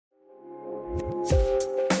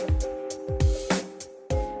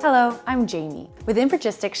Hello, I'm Jamie. With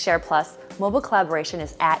Infragistics SharePlus, mobile collaboration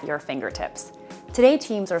is at your fingertips. Today,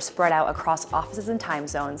 teams are spread out across offices and time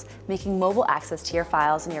zones, making mobile access to your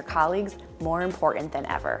files and your colleagues more important than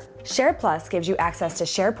ever. SharePlus gives you access to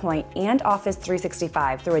SharePoint and Office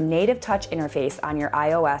 365 through a native touch interface on your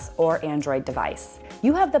iOS or Android device.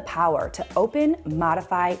 You have the power to open,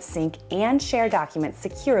 modify, sync, and share documents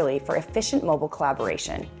securely for efficient mobile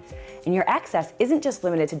collaboration. And your access isn't just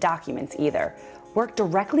limited to documents either. Work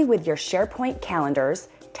directly with your SharePoint calendars,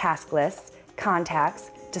 task lists,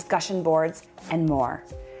 contacts, discussion boards, and more.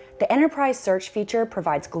 The Enterprise Search feature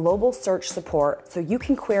provides global search support so you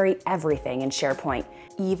can query everything in SharePoint,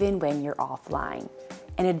 even when you're offline.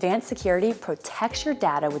 And Advanced Security protects your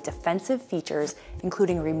data with defensive features,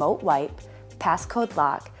 including remote wipe, passcode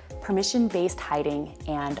lock, permission-based hiding,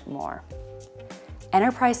 and more.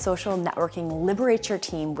 Enterprise Social Networking liberates your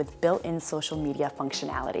team with built-in social media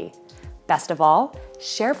functionality. Best of all,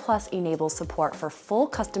 SharePlus enables support for full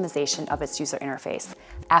customization of its user interface.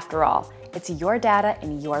 After all, it's your data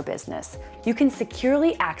in your business. You can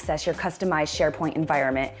securely access your customized SharePoint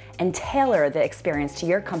environment and tailor the experience to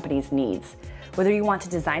your company's needs. Whether you want to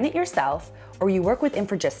design it yourself or you work with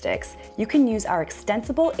Infragistics, you can use our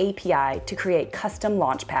extensible API to create custom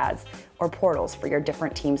LaunchPads or portals for your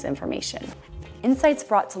different teams' information. Insights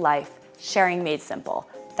brought to life, sharing made simple.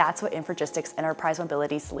 That's what Infragistics Enterprise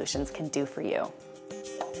Mobility Solutions can do for you.